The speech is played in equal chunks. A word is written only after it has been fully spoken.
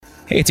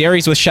Hey, it's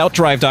Aries with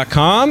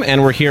ShoutDrive.com,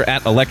 and we're here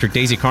at Electric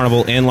Daisy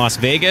Carnival in Las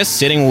Vegas,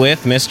 sitting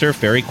with Mr.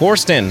 Ferry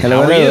Corsten.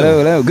 Hello, How are you?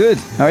 hello. Good.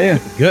 How are you?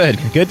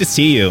 Good to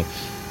see you.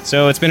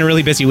 So it's been a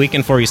really busy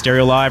weekend for you.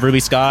 Stereo Live,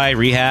 Ruby Sky,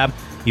 Rehab.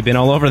 You've been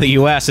all over the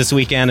U.S. this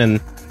weekend, and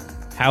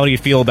how do you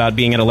feel about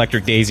being at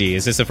Electric Daisy?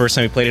 Is this the first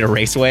time you played at a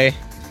raceway?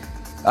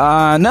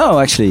 No,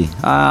 actually.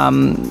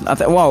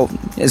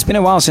 It's been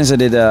a while since I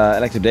did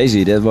Electric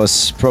Daisy. That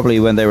was probably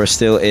when they were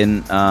still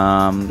in,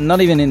 not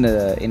even in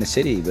the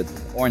city, but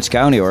Orange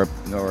County or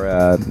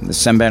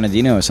San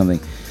Bernardino or something.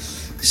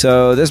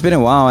 So that's been a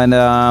while. And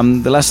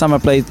the last time I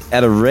played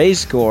at a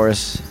race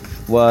course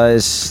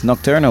was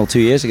Nocturnal 2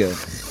 years ago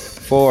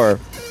for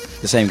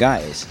the same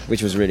guys,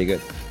 which was really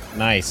good.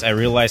 Nice. I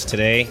realized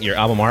today your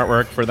album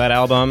artwork for that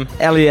album.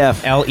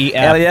 LEF.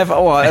 LEF.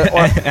 Oh,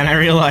 and I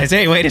realized,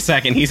 hey, wait a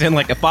second. He's in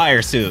like a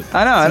fire suit.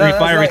 I know.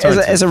 Fire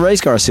It's a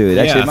race car suit.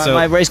 Actually, Yeah,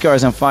 my race car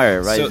is on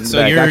fire. Right.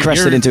 So I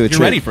crashed it into a you're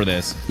tree. ready for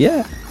this.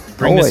 Yeah.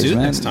 Bring Always, the suit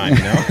man. next time,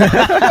 you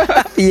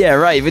know? Yeah,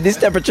 right. With this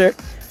temperature.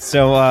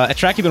 So a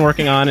track you've been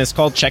working on is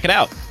called Check It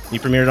Out.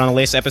 You premiered it on the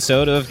latest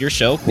episode of your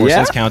show,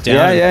 Corsten's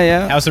Countdown.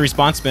 Yeah. How's the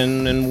response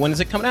been, and when is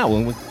it coming out?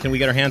 When can we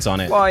get our hands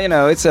on it? Well,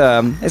 it's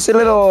a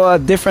little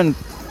different.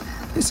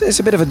 It's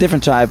a bit of a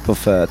different type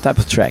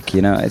of track.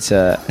 It's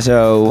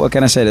so what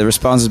can I say? The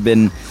response has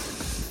been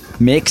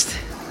mixed.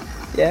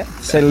 Yeah,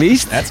 to say the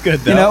least. That's good,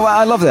 though.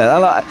 I love that.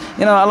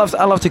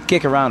 I love to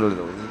kick around a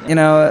little.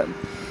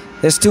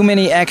 There's too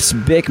many acts,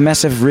 big,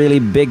 massive, really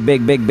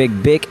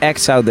big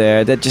acts out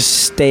there that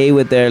just stay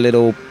with their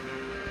little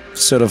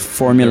sort of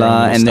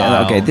formula, and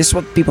okay, this is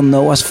what people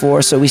know us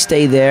for, so we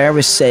stay there,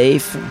 we're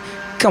safe.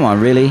 Come on,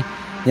 really,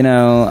 and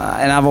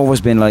I've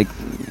always been like,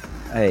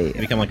 hey, you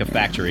become like a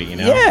factory,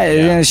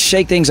 Yeah,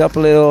 shake things up a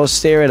little,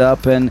 stir it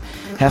up, and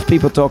have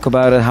people talk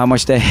about it, how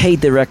much they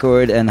hate the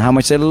record, and how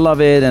much they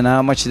love it, and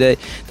how much they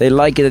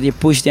like it that you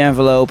push the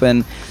envelope,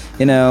 and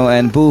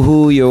and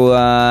boo-hoo,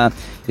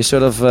 you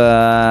sort of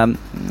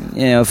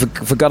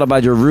forgot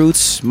about your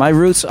roots. My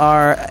roots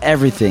are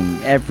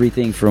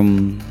everything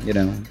from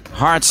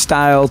hard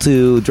style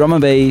to drum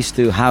and bass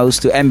to house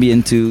to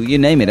ambient to you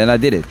name it, and I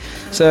did it.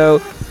 So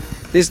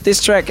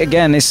this track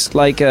again is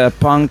like a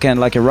punk and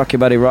like a rocky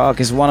body rock.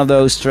 Is one of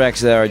those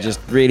tracks that are just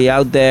really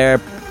out there,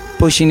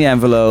 pushing the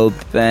envelope,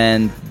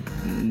 and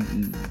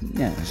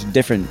it's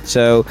different.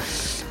 So,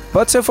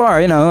 but so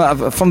far,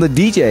 from the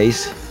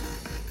DJs.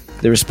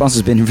 The response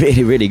has been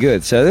really, really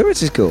good, so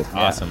which is cool.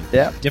 Awesome.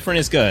 Yeah. Different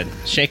is good.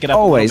 Shake it up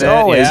always, a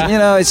little bit. Always.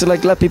 Yeah? It's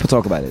like let people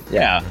talk about it.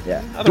 Yeah.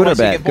 Otherwise Good or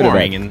bad. you get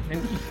boring, and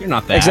you're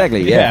not that.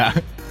 Exactly, yeah.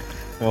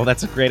 Well,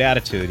 that's a great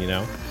attitude,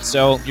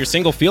 So your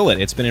single Feel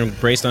It, it's been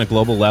embraced on a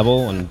global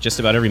level, and just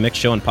about every mix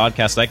show and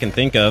podcast I can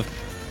think of.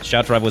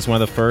 Shout Drive was one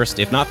of the first,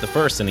 if not the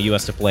first, in the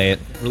U.S. to play it.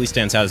 It really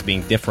stands out as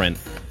being different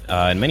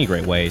in many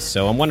great ways.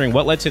 So I'm wondering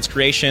what led to its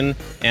creation,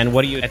 and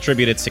what do you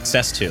attribute its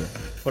success to?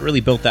 What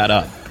really built that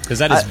up? Because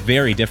that is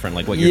very different,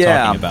 like what you're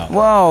talking about.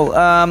 Well,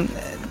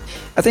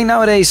 I think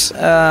nowadays,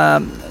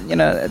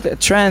 the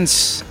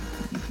trance,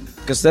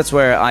 because that's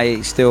where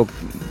I still,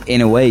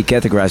 in a way,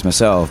 categorize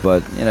myself.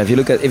 But if you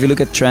look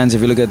at trance,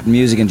 if you look at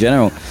music in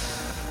general,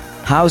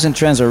 house and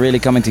trance are really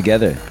coming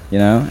together.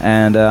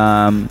 And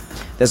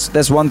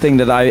that's one thing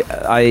that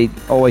I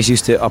always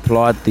used to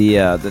applaud the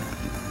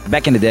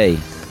back in the day,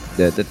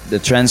 the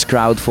trance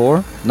crowd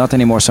for. Not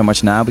anymore so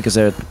much now because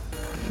they're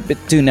a bit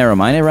too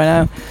narrow-minded right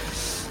now.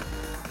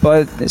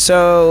 But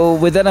so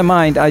with that in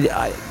mind,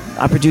 I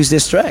produced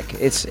this track.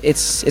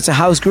 It's a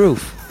house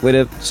groove with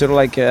a sort of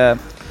like a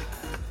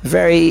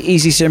very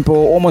easy, simple,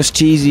 almost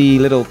cheesy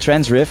little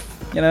trance riff.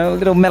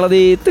 Little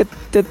melody.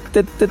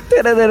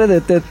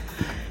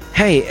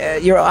 Hey,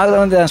 you're out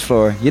on the dance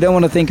floor. You don't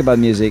want to think about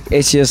music.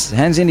 It's just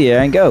hands in the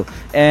air and go.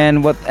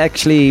 And what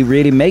actually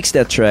really makes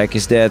that track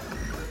is that,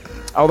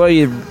 although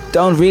you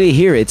don't really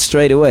hear it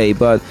straight away,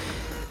 but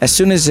as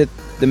soon as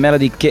the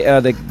melody,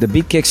 the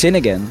beat kicks in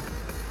again,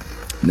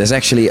 there's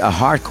actually a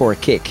hardcore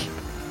kick,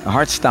 a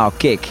hardstyle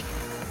kick,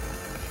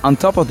 on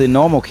top of the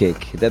normal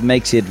kick that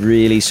makes it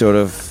really sort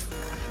of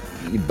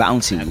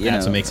bouncy.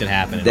 That's what makes it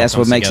happen. That's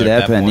what makes it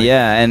happen.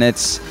 Yeah, and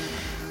it's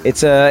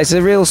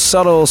a real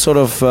subtle sort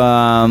of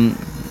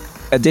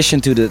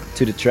addition to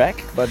the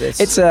track, but it's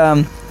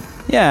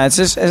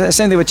just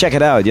essentially we check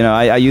it out.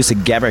 I use a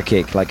gabber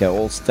kick, like an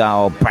old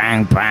style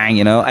bang bang,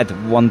 at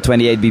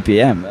 128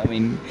 BPM. I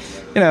mean,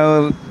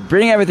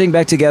 bring everything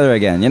back together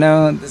again.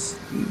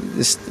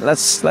 Let's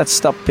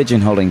stop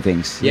pigeonholing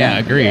things. Yeah,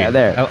 agree. Yeah,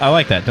 there. I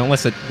like that. Don't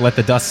let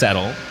the dust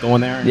settle. Go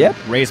in there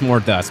and raise more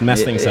dust,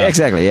 mess things up.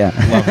 Exactly, yeah.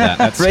 Love that.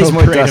 That's raise so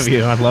more great dust. of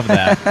you. I love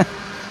that.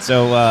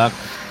 So,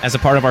 as a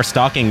part of our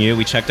stalking you,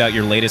 we checked out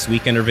your latest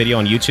Weekender video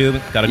on YouTube.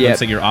 Got a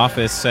glimpse at your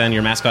office and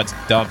your mascot's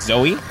dog,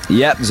 Zoe.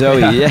 Yep, Zoe,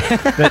 yeah.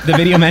 The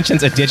video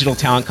mentions a digital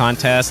talent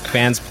contest.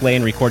 Fans play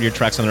and record your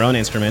tracks on their own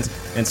instruments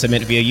and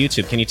submit via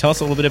YouTube. Can you tell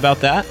us a little bit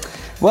about that?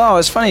 Well,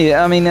 it's funny.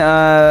 I mean,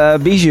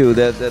 Bijou,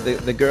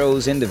 the girl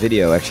who's in the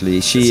video,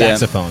 actually, she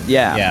saxophone.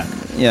 Yeah.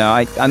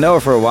 I know her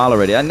for a while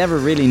already. I never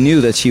really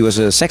knew that she was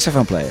a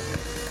saxophone player.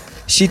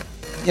 She,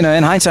 in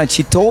hindsight,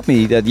 she told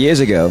me that years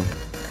ago,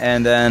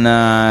 And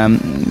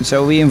then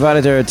so we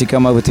invited her to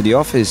come over to the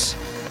office,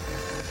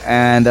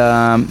 and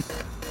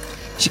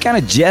she kind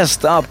of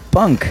jazzed up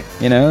punk,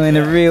 in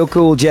a real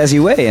cool jazzy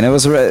way, and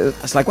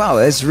it's like, wow,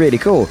 that's really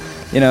cool.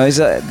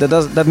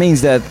 That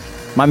means that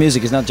my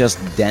music is not just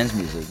dance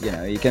music.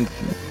 You can.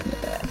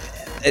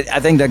 I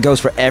think that goes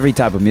for every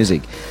type of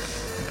music.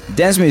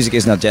 Dance music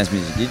is not dance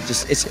music.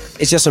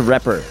 It's just a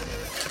rapper.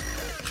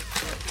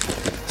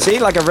 See,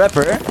 like a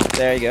rapper.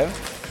 There you go.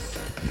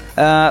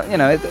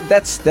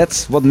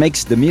 That's what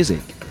makes the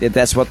music.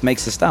 That's what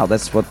makes the style.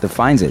 That's what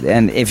defines it.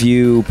 And if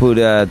you put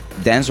a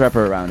dance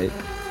rapper around it,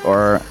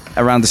 or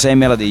around the same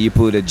melody, you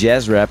put a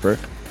jazz rapper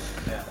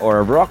or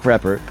a rock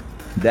rapper,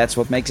 that's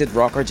what makes it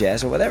rock or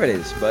jazz or whatever it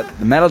is. But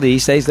the melody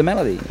stays the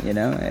melody.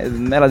 The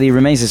melody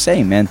remains the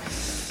same, and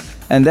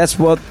that's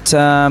what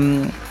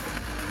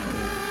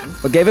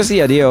gave us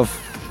the idea of,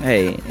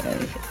 hey,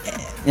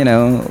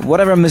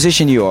 whatever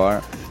musician you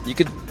are, you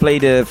could play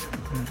the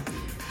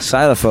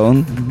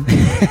xylophone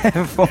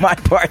for my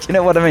part. You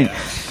know what I mean?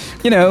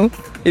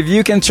 If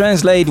you can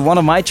translate one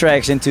of my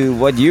tracks into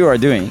what you are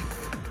doing,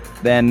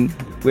 then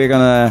we're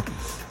gonna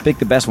pick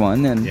the best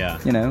one. And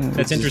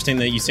that's interesting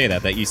that you say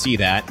that you see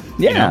that.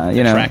 Yeah,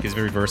 the track is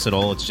very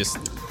versatile. It's just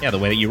the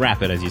way that you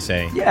rap it, as you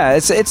say. Yeah,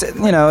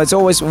 it's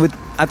always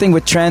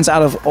with trance,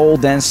 out of all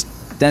dance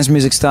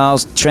music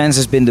styles, trance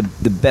has been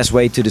the best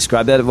way to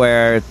describe that.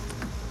 Where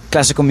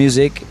classical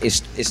music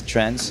is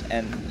trance,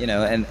 and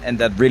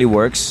that really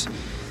works.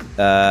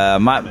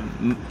 My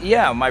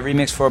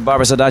remix for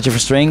Barbara's Adagio for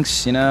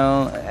strings,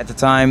 at the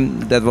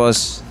time that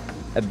was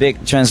a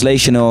big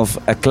translation of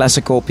a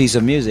classical piece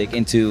of music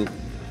into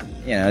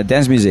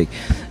dance music,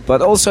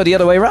 but also the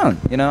other way around.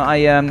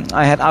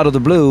 I had Out of the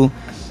Blue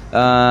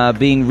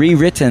being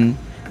rewritten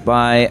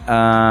by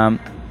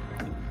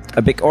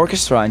a big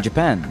orchestra in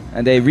Japan,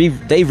 and they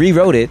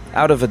rewrote it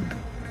out of a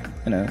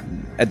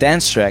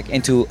dance track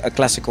into a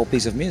classical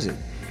piece of music,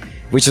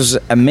 which was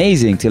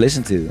amazing to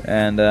listen to.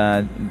 And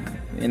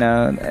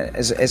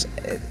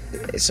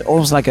it's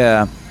almost like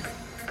an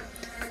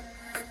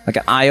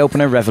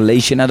eye-opener,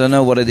 revelation. I don't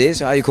know what it is,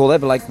 how you call that,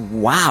 but like,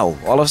 wow,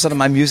 all of a sudden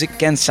my music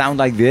can sound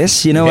like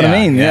this. You know what I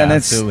mean? Yeah, and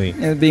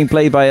absolutely. Being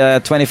played by a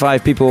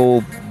 25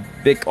 people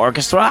big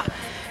orchestra.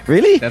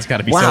 Really? That's got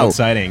to be so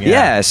exciting.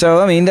 Yeah.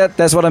 So I mean,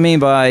 that's what I mean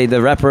by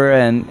the rapper,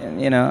 and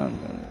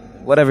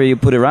whatever you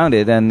put around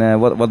it, and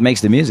what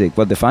makes the music,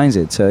 what defines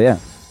it. So yeah.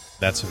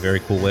 That's a very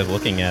cool way of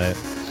looking at it.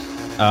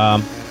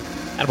 Out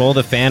of all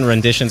the fan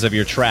renditions of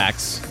your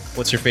tracks,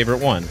 what's your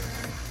favorite one?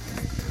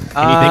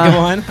 Can you think of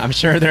one? I'm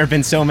sure there have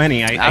been so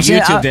many. I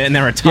YouTubed it, and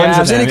there are tons of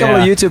them. I've seen a couple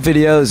of YouTube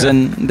videos,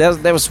 and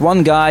there was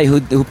one guy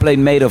who played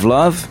 "Made of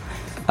Love"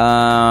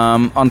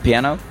 on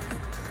piano,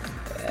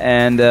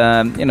 and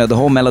the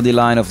whole melody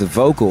line of the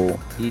vocal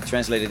he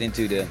translated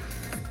into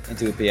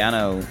a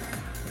piano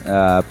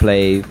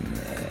play,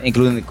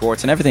 including the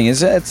chords and everything.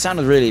 It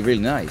sounded really,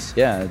 really nice.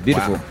 Yeah,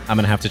 beautiful. Wow. I'm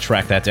gonna have to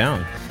track that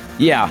down.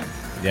 Yeah.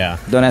 Yeah.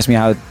 Don't ask me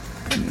how.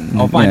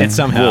 I'll find it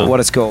somehow. What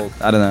it's called,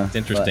 I don't know. It's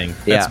interesting.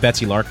 But, That's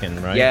Betsy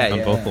Larkin, right? Yeah,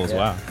 on vocals. Yeah.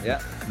 Wow. Yeah.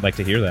 I'd like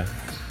to hear that.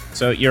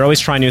 So you're always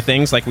trying new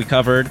things, like we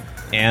covered,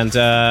 and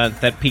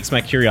that piques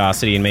my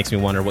curiosity and makes me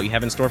wonder what you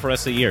have in store for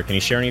us the year. Can you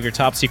share any of your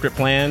top secret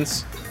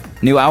plans?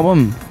 New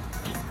album.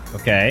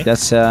 Okay.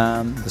 That's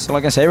all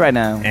I can say right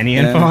now. Any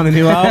info on the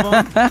new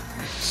album? A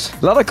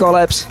lot of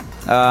collabs.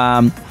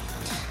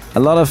 A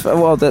lot of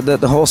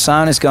the whole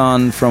sound has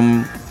gone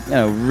from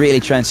really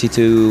trancey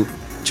to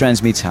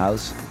trance meets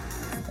house.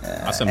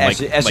 Awesome. As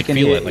you can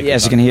feel hear, it.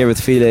 as you can hear with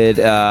Feel It,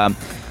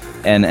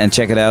 and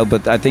check it out.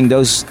 But I think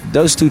those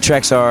two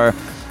tracks are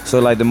sort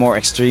of like the more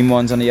extreme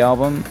ones on the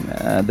album.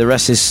 The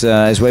rest is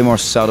way more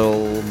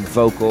subtle,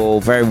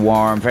 vocal, very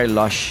warm, very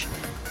lush,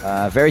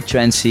 very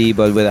trancey,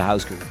 but with a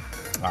house groove.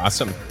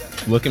 Awesome.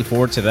 Looking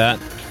forward to that.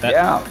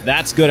 Yeah.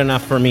 That's good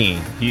enough for me.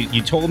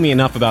 You told me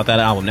enough about that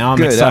album. Now I'm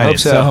Good, excited. I hope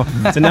so.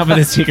 It's enough of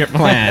the secret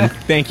plan.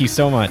 Thank you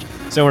so much.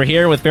 So we're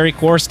here with Ferry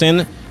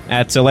Corsten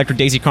at Electric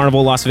Daisy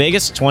Carnival Las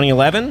Vegas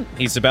 2011.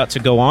 He's about to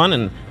go on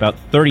in about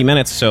 30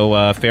 minutes.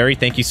 So, Ferry,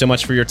 thank you so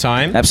much for your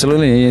time.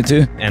 Absolutely, you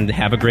too. And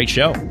have a great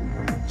show.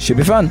 Should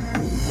be fun.